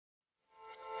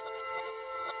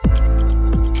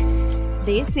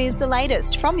This is the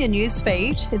latest from your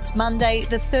newsfeed. It's Monday,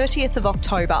 the 30th of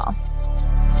October.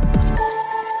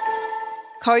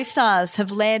 Co-stars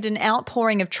have led an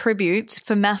outpouring of tributes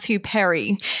for Matthew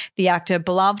Perry, the actor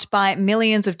beloved by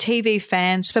millions of TV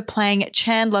fans for playing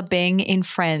Chandler Bing in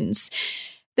Friends.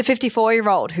 The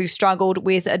 54-year-old, who struggled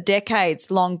with a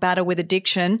decades-long battle with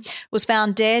addiction, was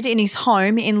found dead in his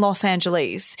home in Los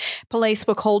Angeles. Police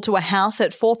were called to a house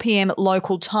at 4 p.m.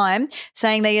 local time,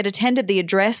 saying they had attended the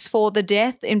address for the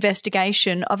death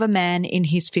investigation of a man in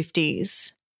his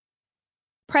 50s.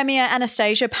 Premier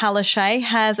Anastasia Palaszczuk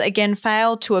has again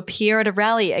failed to appear at a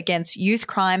rally against youth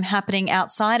crime happening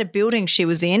outside a building she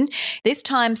was in, this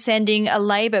time sending a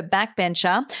Labor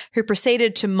backbencher who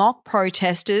proceeded to mock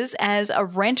protesters as a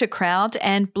rent-a-crowd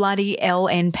and bloody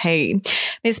LNP.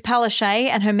 Ms Palaszczuk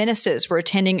and her ministers were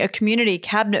attending a community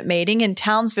cabinet meeting in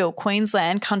Townsville,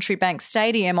 Queensland Country Bank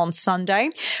Stadium on Sunday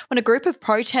when a group of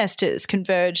protesters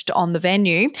converged on the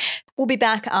venue. We'll be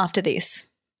back after this.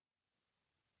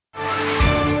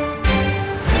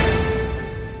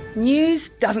 News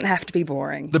doesn't have to be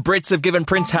boring. The Brits have given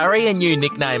Prince Harry a new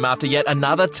nickname after yet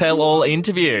another tell-all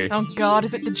interview. Oh God,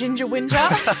 is it the Ginger Whinger?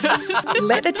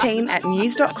 Let the team at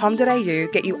news.com.au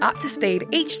get you up to speed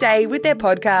each day with their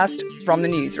podcast, From the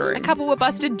Newsroom. A couple were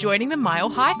busted joining the Mile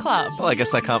High Club. Well, I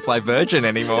guess they can't fly Virgin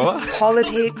anymore.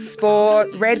 Politics,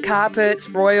 sport, red carpets,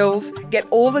 royals. Get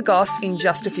all the goss in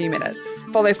just a few minutes.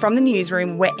 Follow From the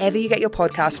Newsroom wherever you get your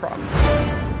podcast from.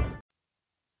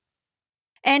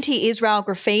 Anti-Israel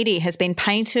graffiti has been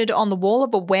painted on the wall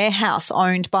of a warehouse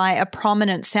owned by a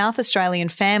prominent South Australian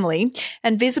family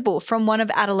and visible from one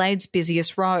of Adelaide's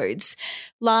busiest roads.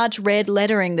 Large red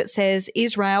lettering that says,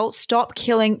 "Israel, stop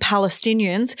killing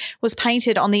Palestinians," was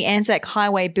painted on the Anzac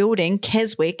Highway building,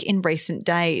 Keswick, in recent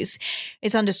days.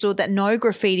 It's understood that no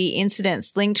graffiti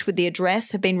incidents linked with the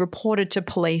address have been reported to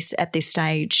police at this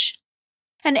stage.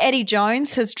 And Eddie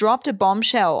Jones has dropped a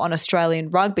bombshell on Australian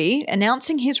rugby,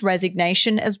 announcing his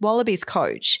resignation as Wallabies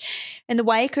coach. In the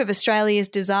wake of Australia's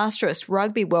disastrous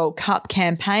Rugby World Cup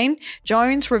campaign,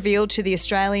 Jones revealed to the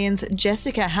Australians'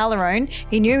 Jessica Halloran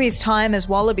he knew his time as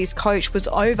Wallabies coach was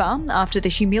over after the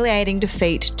humiliating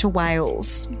defeat to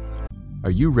Wales. Are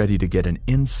you ready to get an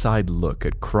inside look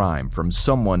at crime from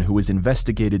someone who has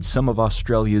investigated some of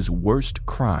Australia's worst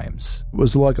crimes? It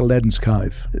was like Aladdin's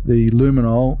Cave. The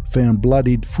luminol found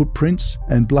bloodied footprints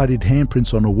and bloodied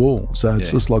handprints on a wall, so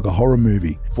it's just like a horror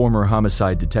movie. Former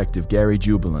homicide detective Gary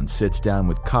Jubilant sits down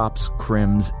with cops,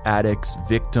 crims, addicts,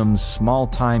 victims,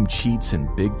 small-time cheats,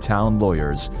 and big-town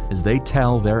lawyers as they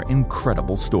tell their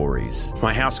incredible stories.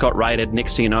 My house got raided.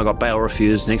 Next thing you know, I got bail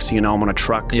refused. Next thing you know, I'm on a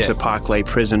truck to Parklea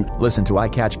Prison. Listen to I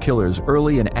Catch Killers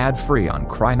early and ad-free on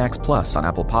Crimex Plus on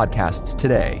Apple Podcasts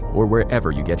today or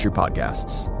wherever you get your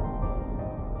podcasts.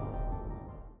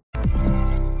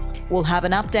 We'll have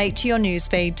an update to your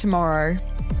newsfeed tomorrow.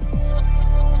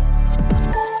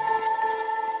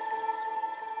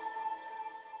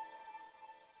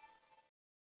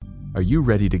 Are you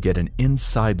ready to get an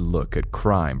inside look at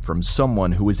crime from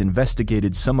someone who has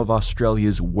investigated some of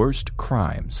Australia's worst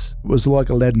crimes? It was like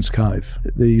Aladdin's Cave.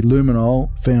 The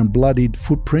luminol found bloodied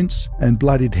footprints and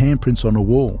bloodied handprints on a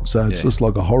wall, so it's just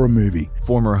like a horror movie.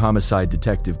 Former homicide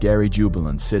detective Gary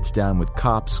Jubilant sits down with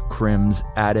cops, crims,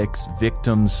 addicts,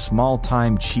 victims,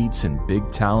 small-time cheats, and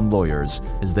big-town lawyers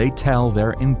as they tell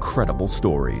their incredible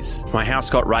stories. My house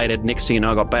got raided. Next thing you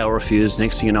know, I got bail refused.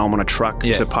 Next thing you know, I'm on a truck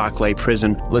to Parklea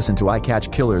Prison. Listen to I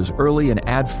Catch Killers early and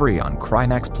ad-free on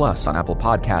Crimex Plus on Apple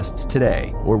Podcasts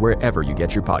today or wherever you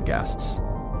get your podcasts.